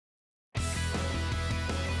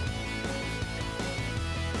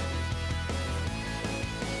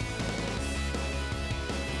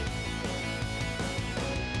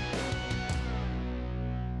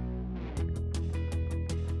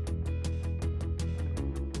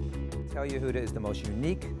Tel Yehudah is the most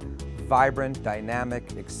unique, vibrant,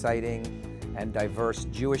 dynamic, exciting, and diverse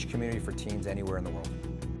Jewish community for teens anywhere in the world.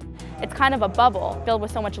 It's kind of a bubble filled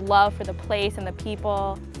with so much love for the place and the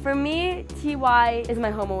people. For me, TY is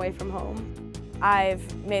my home away from home.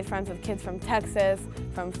 I've made friends with kids from Texas,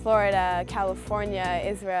 from Florida, California,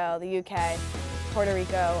 Israel, the UK, Puerto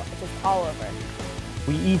Rico, just all over.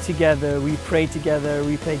 We eat together, we pray together,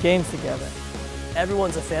 we play games together.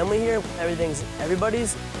 Everyone's a family here, everything's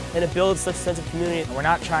everybody's, and it builds such a sense of community. We're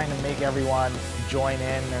not trying to make everyone join in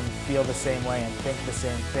and feel the same way and think the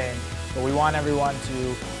same thing, but we want everyone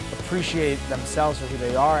to appreciate themselves for who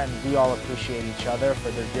they are, and we all appreciate each other for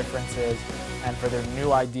their differences and for their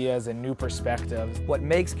new ideas and new perspectives. What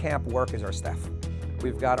makes camp work is our staff.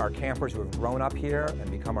 We've got our campers who have grown up here and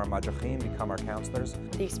become our madrachim, become our counselors.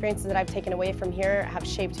 The experiences that I've taken away from here have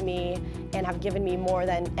shaped me and have given me more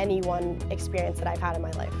than any one experience that I've had in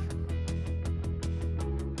my life.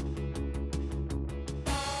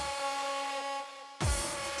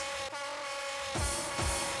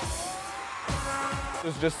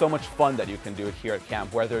 There's just so much fun that you can do here at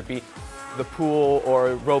camp, whether it be the pool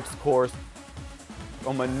or ropes course,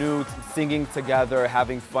 omanut, singing together,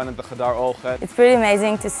 having fun at the Chadar Olchet. It's pretty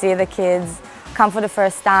amazing to see the kids come for the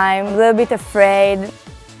first time, a little bit afraid,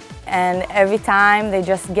 and every time they're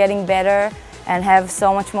just getting better and have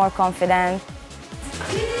so much more confidence.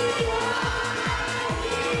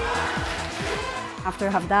 After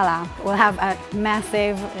Havdalah, we'll have a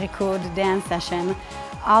massive Rikud dance session.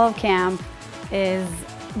 All of camp is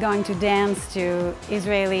going to dance to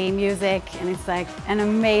Israeli music, and it's like an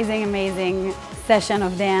amazing, amazing session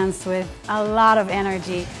of dance with a lot of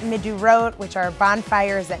energy. Midurot, which are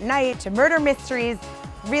bonfires at night, to murder mysteries.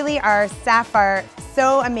 Really, our staff are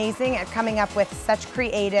so amazing at coming up with such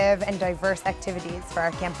creative and diverse activities for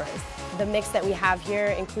our campers. The mix that we have here,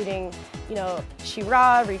 including,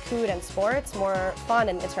 Shira, Rikud, and sports, more fun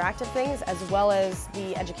and interactive things, as well as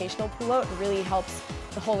the educational pulot, really helps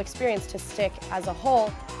the whole experience to stick as a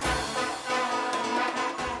whole.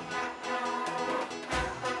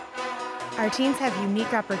 Our teens have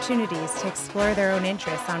unique opportunities to explore their own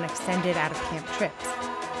interests on extended out-of-camp trips.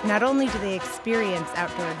 Not only do they experience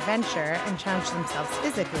outdoor adventure and challenge themselves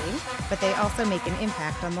physically, but they also make an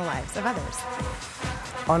impact on the lives of others.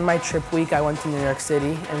 On my trip week, I went to New York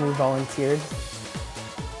City and we volunteered.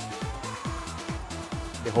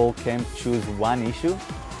 The whole camp choose one issue,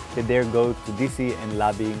 that they go to DC and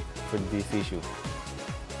lobbying for this issue.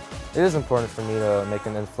 It is important for me to make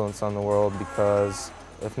an influence on the world, because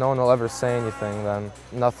if no one will ever say anything, then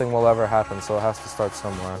nothing will ever happen, so it has to start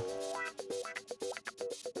somewhere.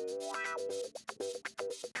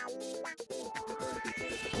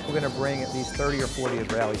 We're going to bring at least 30 or 40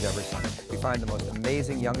 Israelis every summer. We find the most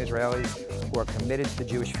amazing young Israelis who are committed to the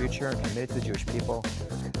Jewish future, committed to the Jewish people,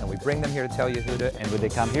 and we bring them here to Tel Yehudah. And when they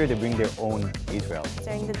come here, they bring their own Israel.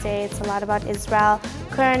 During the day, it's a lot about Israel,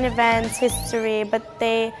 current events, history, but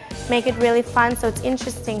they make it really fun, so it's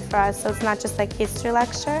interesting for us, so it's not just like history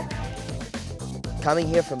lecture. Coming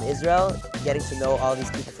here from Israel, getting to know all these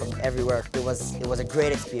people from everywhere, it was a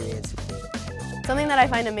great experience. Something that I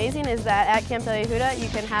find amazing is that at Camp Tel Yehudah you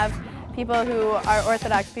can have people who are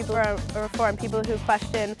Orthodox, people who are Reformed, people who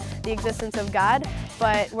question the existence of God,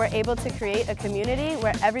 but we're able to create a community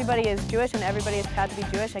where everybody is Jewish and everybody is proud to be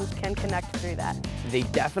Jewish and can connect through that. They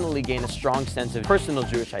definitely gain a strong sense of personal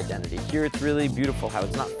Jewish identity. Here it's really beautiful how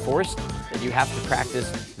it's not forced, that you have to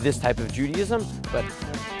practice this type of Judaism, but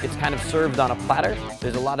it's kind of served on a platter.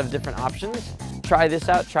 There's a lot of different options. Try this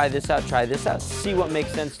out, try this out, try this out. See what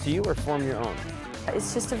makes sense to you or form your own.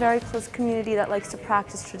 It's just a very close community that likes to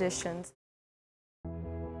practice traditions.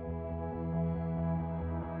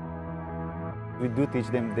 We do teach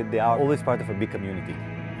them that they are always part of a big community.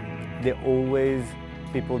 They're always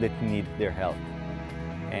people that need their help.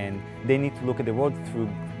 And they need to look at the world through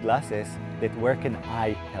glasses that where can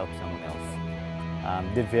I help someone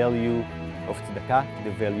else? The value of tzedakah,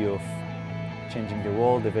 the value of changing the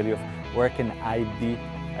world, the value of where can I be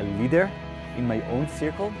a leader in my own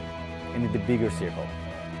circle and in the bigger circle.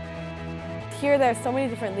 Here there's so many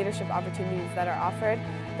different leadership opportunities that are offered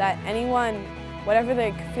that anyone, whatever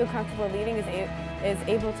they feel comfortable leading, is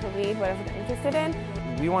able to lead whatever they're interested in.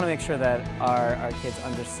 We want to make sure that our kids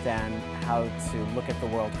understand how to look at the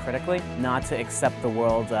world critically, not to accept the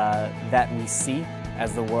world that we see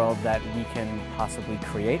as the world that we can possibly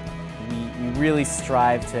create. We really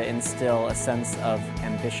strive to instill a sense of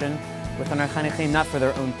ambition within our chanechim, not for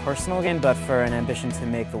their own personal gain, but for an ambition to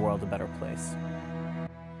make the world a better place.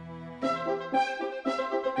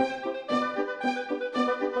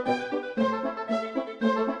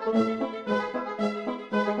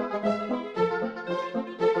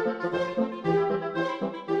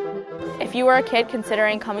 If you were a kid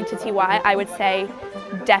considering coming to TY, I would say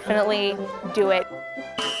definitely do it.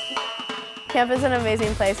 Camp is an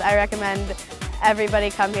amazing place. I recommend everybody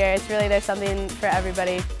come here. There's something for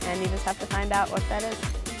everybody, and you just have to find out what that is.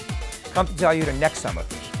 Come to Tel Yehudah next summer.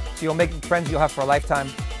 So you'll make friends you'll have for a lifetime,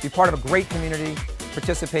 be part of a great community,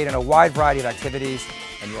 participate in a wide variety of activities,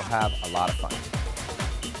 and you'll have a lot of fun.